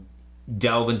to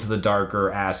delve into the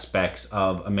darker aspects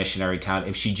of a missionary town,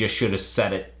 if she just should have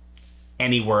set it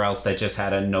anywhere else that just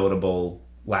had a notable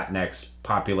Latinx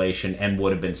population and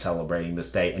would have been celebrating this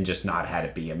day and just not had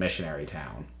it be a missionary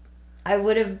town? I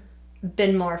would have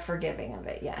been more forgiving of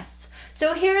it, yes.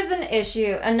 So here's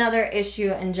another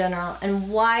issue in general, and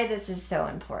why this is so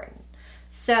important.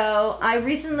 So I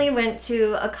recently went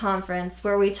to a conference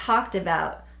where we talked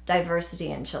about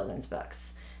diversity in children's books.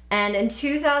 And in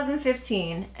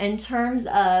 2015, in terms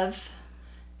of,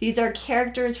 these are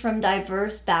characters from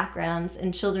diverse backgrounds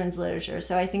in children's literature,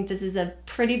 so I think this is a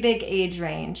pretty big age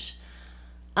range.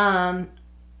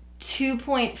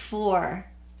 2.4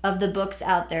 of the books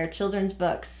out there, children's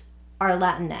books, are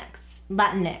Latinx.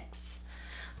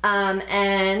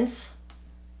 And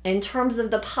in terms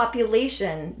of the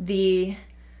population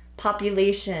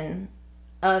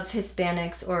of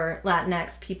Hispanics or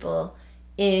Latinx people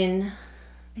in,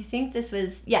 I think this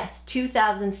was,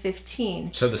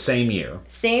 2015. So the same year.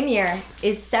 Same year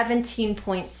is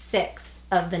 17.6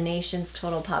 of the nation's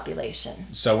total population.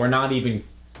 So we're not even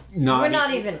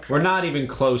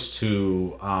close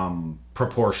to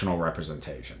proportional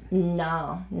representation.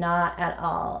 No, not at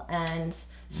all. And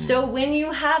so when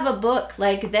you have a book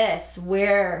like this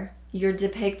where you're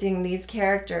depicting these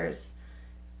characters,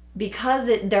 because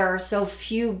there are so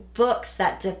few books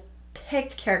that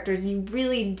depict characters, you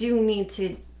really do need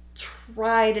to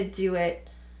try to do it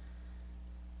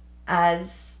as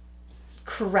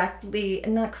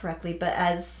not correctly, but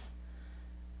as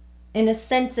in a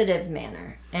sensitive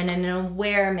manner and in an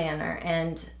aware manner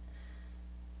and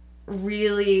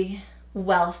really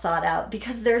well thought out,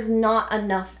 because there's not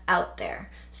enough out there.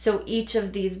 So each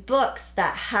of these books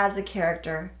that has a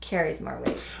character carries more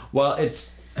weight. Well,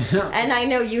 it's and I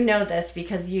know you know this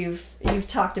because you've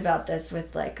talked about this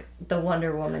with the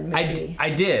Wonder Woman movie.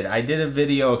 I did a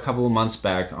video a couple of months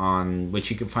back on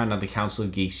which you can find on the Council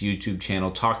of Geeks YouTube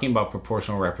channel, talking about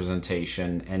proportional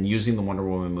representation and using the Wonder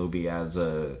Woman movie as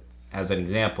an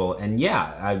example. And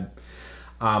I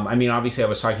mean, obviously I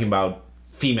was talking about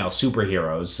female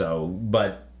superheroes. So,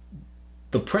 but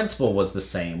the principle was the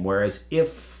same. Whereas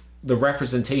if the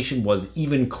representation was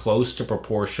even close to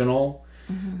proportional,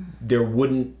 there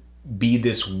wouldn't be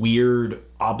this weird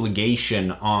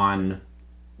obligation on,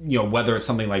 whether it's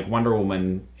something like Wonder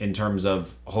Woman in terms of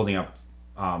holding up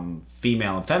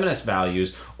female and feminist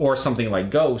values, or something like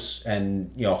Ghost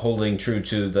and holding true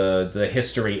to the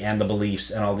history and the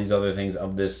beliefs and all these other things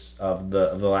of the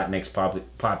Latinx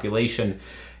population.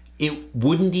 It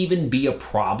wouldn't even be a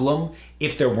problem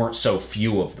if there weren't so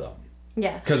few of them.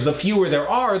 Yeah. Because the fewer there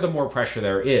are, the more pressure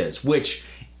there is, which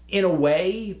in a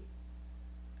way,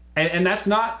 and that's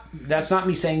not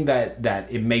me saying that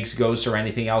it makes Ghost or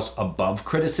anything else above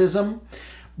criticism,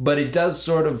 but it does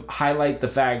sort of highlight the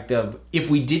fact of, if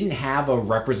we didn't have a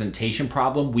representation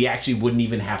problem, we actually wouldn't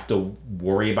even have to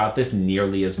worry about this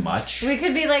nearly as much. We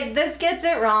could be like, this gets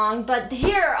it wrong, but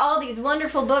here are all these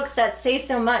wonderful books that say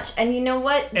so much, and you know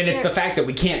what? And it's the fact that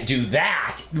we can't do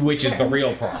that, which is the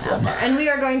real problem. And we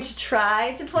are going to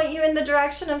try to point you in the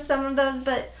direction of some of those,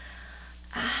 but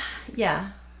yeah.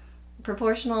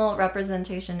 Proportional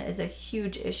representation is a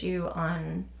huge issue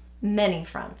on many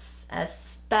fronts,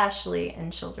 especially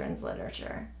in children's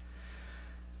literature.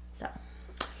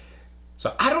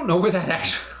 So I don't know where that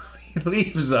actually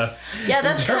leaves us. Yeah,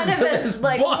 that's kind of this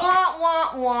like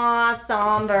wah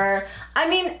somber. I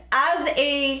mean,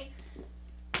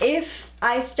 if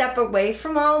I step away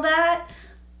from all that,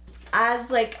 as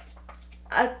like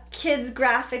a kid's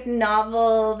graphic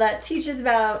novel that teaches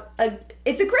about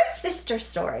it's a great sister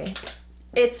story.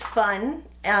 It's fun.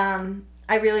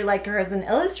 I really like her as an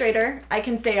illustrator. I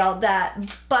can say all that,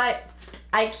 but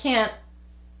I can't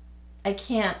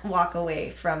walk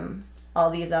away from all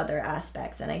these other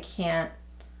aspects, and I can't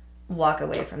walk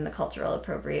away from the cultural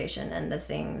appropriation and the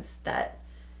things that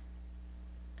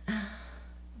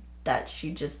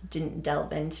she just didn't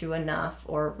delve into enough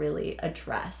or really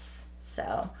address.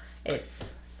 So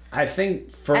I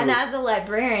think and as a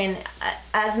librarian,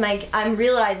 I'm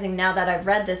realizing now that I've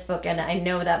read this book and I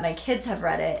know that my kids have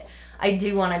read it, I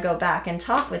do want to go back and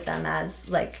talk with them as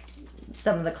like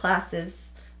some of the classes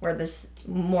where there's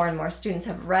more and more students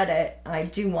have read it. I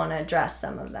do want to address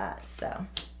some of that. So,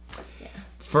 yeah.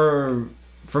 For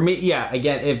me, yeah.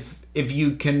 Again, if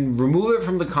you can remove it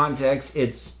from the context,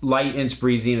 it's light and it's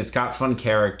breezy and it's got fun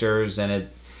characters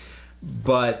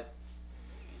but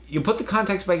you put the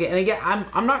context back in, and again,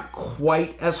 I'm not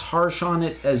quite as harsh on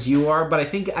it as you are, but I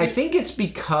think it's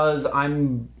because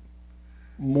I'm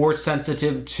more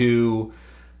sensitive to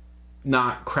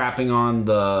not crapping on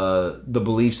the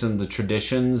beliefs and the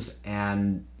traditions,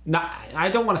 and I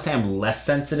don't want to say I'm less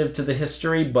sensitive to the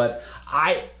history, but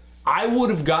I would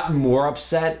have gotten more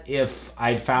upset if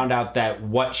I'd found out that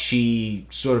what she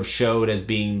sort of showed as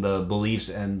being the beliefs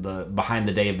and the behind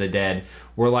the Day of the Dead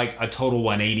were like a total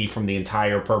 180 from the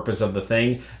entire purpose of the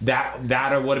thing. That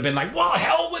would have been like, well,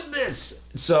 hell with this.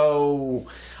 So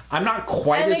I'm not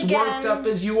quite as worked up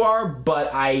as you are,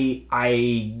 but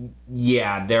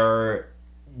they're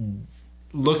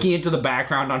looking into the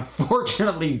background,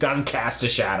 unfortunately, does cast a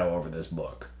shadow over this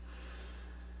book.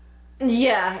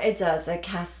 Yeah, it does. It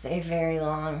casts a very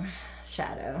long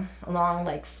shadow. A long,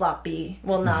 like, floppy,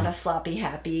 well, not a floppy,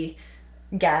 happy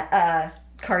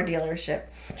car dealership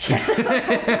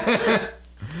shadow.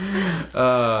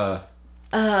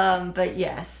 But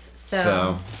yes.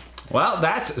 So well,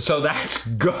 that's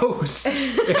Ghost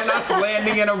and us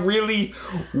landing in a really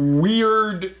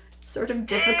weird, sort of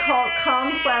difficult,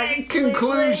 complex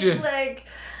conclusion. Like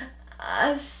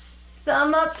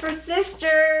thumb up for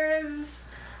sisters,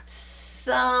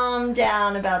 thumb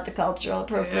down about the cultural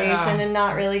appropriation and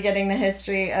not really getting the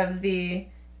history of the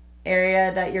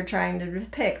area that you're trying to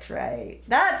depict, right?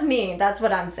 That's me. That's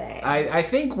what I'm saying. I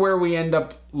think where we end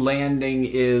up landing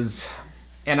is,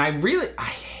 and I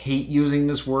hate using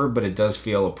this word, but it does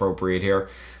feel appropriate here.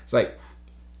 It's like,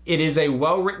 it is a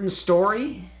well-written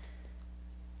story,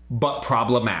 but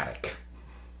problematic.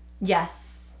 Yes,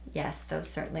 those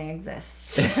certainly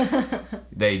exist.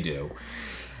 They do.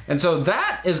 And so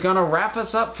that is going to wrap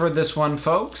us up for this one,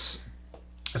 folks.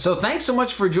 So thanks so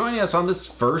much for joining us on this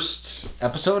first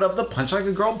episode of the Punch Like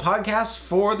a Girl podcast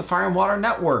for the Fire and Water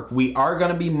Network. We are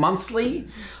going to be monthly.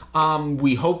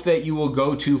 We hope that you will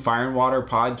go to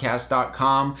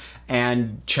fireandwaterpodcast.com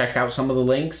and check out some of the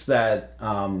links that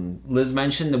Liz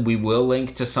mentioned. That we will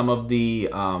link to some of the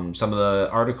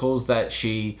articles that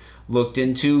she looked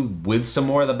into with some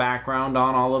more of the background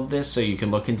on all of this, so you can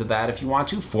look into that if you want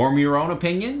to. Form your own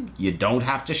opinion. You don't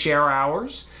have to share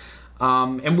ours.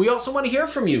 And we also want to hear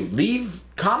from you. Leave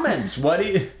comments. What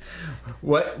do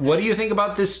you think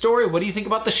about this story? What do you think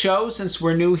about the show, since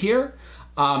we're new here?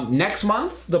 Next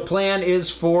month, the plan is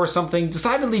for something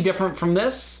decidedly different from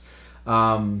this.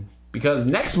 Because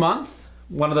next month,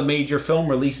 one of the major film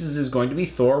releases is going to be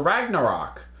Thor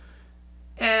Ragnarok.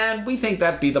 And we think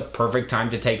that'd be the perfect time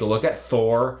to take a look at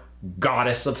Thor,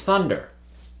 Goddess of Thunder.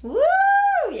 Woo!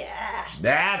 Yeah!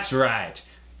 That's right.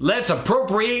 Let's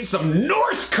appropriate some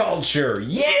Norse culture.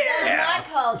 Yeah! That's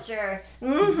my culture.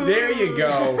 Mm-hmm. There you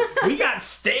go. We got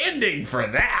standing for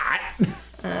that.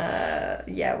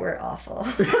 Yeah, we're awful.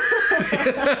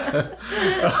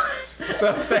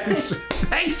 So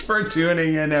thanks for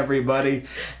tuning in, everybody.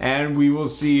 And we will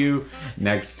see you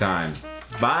next time.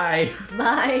 Bye.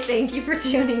 Bye. Thank you for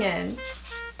tuning in.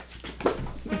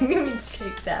 Let me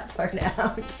take that part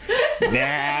out.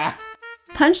 Nah.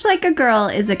 Punch Like a Girl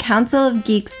is a Council of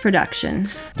Geeks production.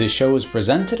 This show is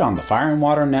presented on the Fire and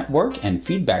Water Network, and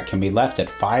feedback can be left at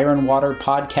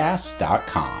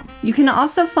fireandwaterpodcast.com. You can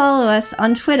also follow us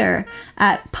on Twitter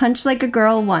at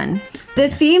PunchLikeAGirl1. The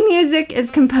theme music is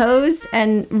composed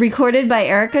and recorded by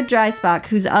Erica Dreisbach,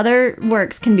 whose other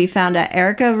works can be found at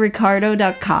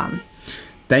ericaricardo.com.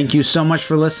 Thank you so much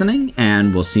for listening,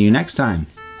 and we'll see you next time.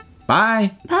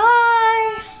 Bye. Bye.